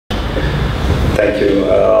Thank you.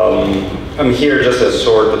 I'm here just as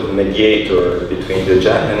sort of mediator between the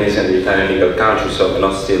Japanese and the Italian legal culture, so I will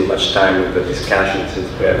not steal much time with the discussion since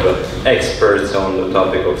we have experts on the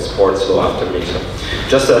topic of sports law after me. So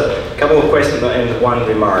just a couple of questions and one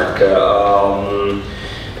remark.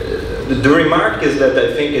 The remark is that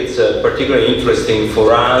I think it's particularly interesting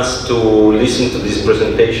for us to listen to this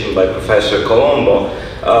presentation by Professor Colombo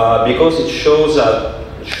because it shows us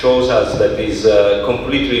that is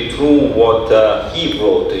completely true what he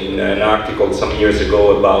wrote in an article some years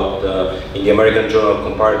ago about in the American Journal of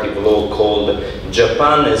Comparative Law called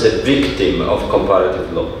Japan as a victim of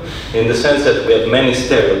comparative law, in the sense that we have many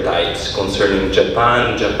stereotypes concerning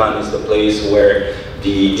Japan. Japan is the place where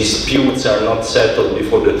the disputes are not settled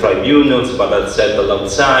before the tribunals, but are settled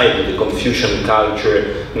outside. The Confucian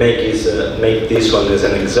culture make this one as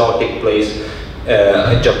an exotic place.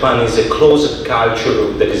 Japan is a closed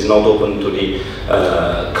culture that is not open to the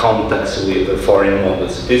contacts with foreign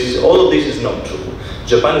models. All of this is not true.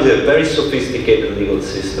 Japan is a very sophisticated legal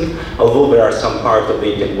system, although there are some parts of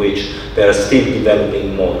it in which they are still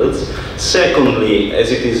developing models. Secondly, as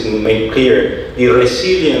it is made clear, the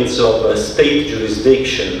resilience of state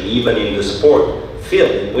jurisdiction, even in the sport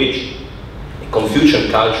field, in which Confucian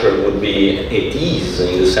culture would be at ease,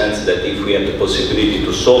 in the sense that if we had the possibility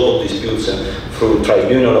to solve disputes through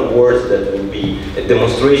tribunal awards, that would be a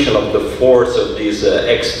demonstration of the force of this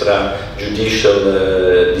extrajudicial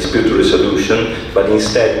dispute resolution. But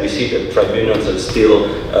instead we see that tribunals are still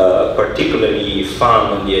particularly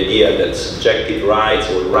firm on the idea that subjective rights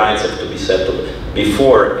or rights have to be settled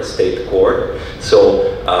before a state court. So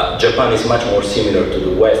Japan is much more similar to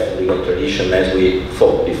the West legal tradition as we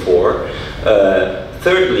thought before.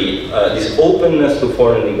 Thirdly, this openness to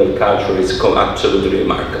foreign legal culture is absolutely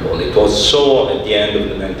remarkable. It was so at the end of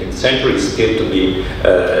the 19th century, still to be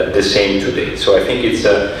the same today. So I think it's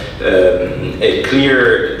a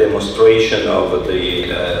clear demonstration of the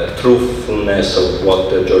truthfulness of what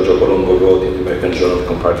Giorgio Colombo wrote in the American Journal of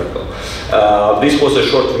Comparative Law. This was a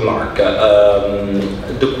short remark.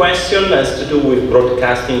 The question has to do with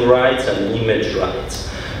broadcasting rights and image rights.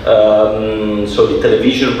 So the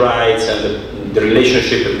television rights and the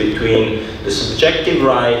relationship between the subjective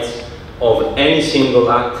rights of any single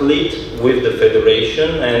athlete with the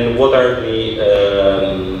federation, and what are the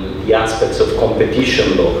aspects of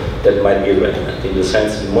competition law that might be relevant, in the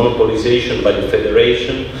sense of monopolization by the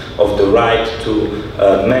federation of the right to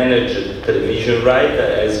manage television right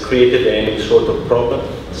has created any sort of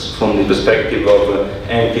problems from the perspective of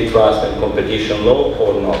antitrust and competition law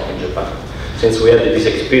or not in Japan. Since we had this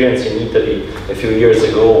experience in Italy a few years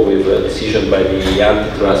ago with a decision by the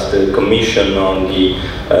Antitrust Commission on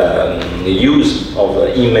the use of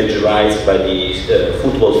image rights by the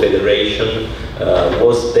Football Federation,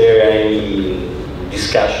 was there any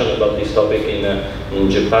discussion about this topic in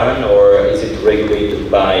Japan, or is it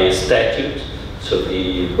regulated by statute? So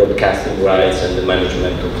the broadcasting rights and the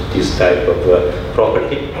management of this type of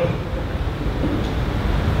property?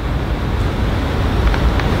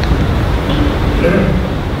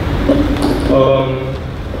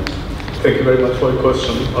 Thank you very much for your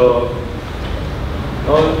question.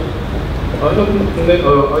 I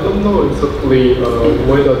don't know exactly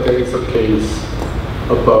whether there is a case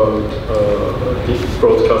about the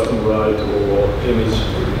broadcasting right or image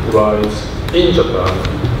rights in Japan.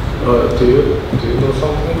 Do you know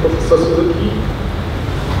something, Professor Suzuki?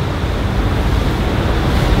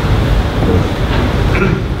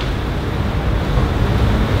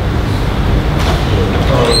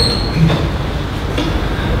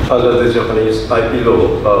 Under the Japanese IP law,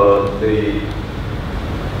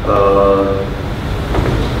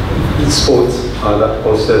 sports are not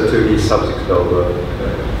considered to be subject of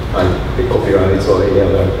copyrights or any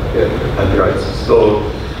other IP rights. So,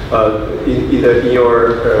 either in your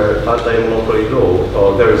anti-monopoly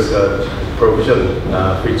law, there is a provision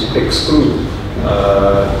which excludes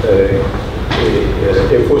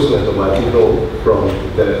enforcement of IP law from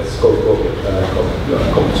the scope of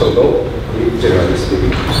competition law, generally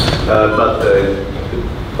speaking.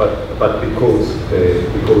 But because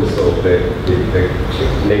of the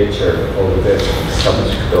nature of the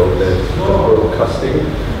subject of the broadcasting,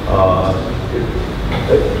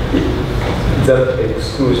 that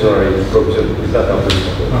exclusionary provision is not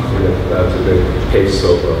applicable to the case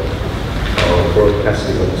of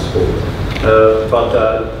broadcasting of sport.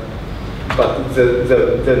 But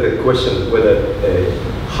then the question whether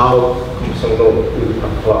how competition law will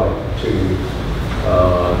apply to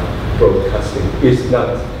broadcasting is not,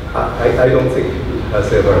 I don't think it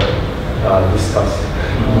has ever discussed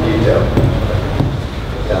in detail.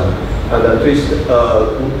 And at least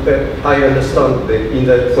I understand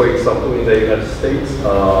that for example, in the United States,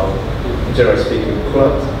 generally speaking,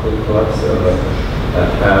 clubs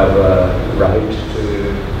have a right to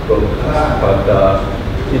broadcast,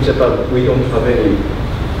 but in Japan we don't have any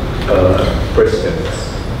precedents,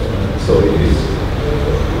 so it is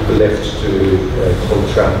left to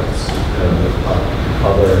contracts and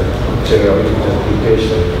other general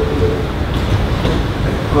interpretation.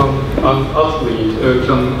 An athlete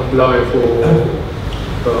can apply for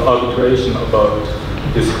arbitration about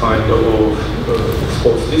this kind of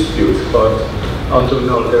sports disputes, but until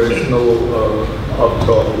now there is no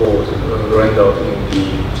arbitral award rendered in the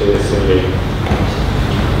JSA.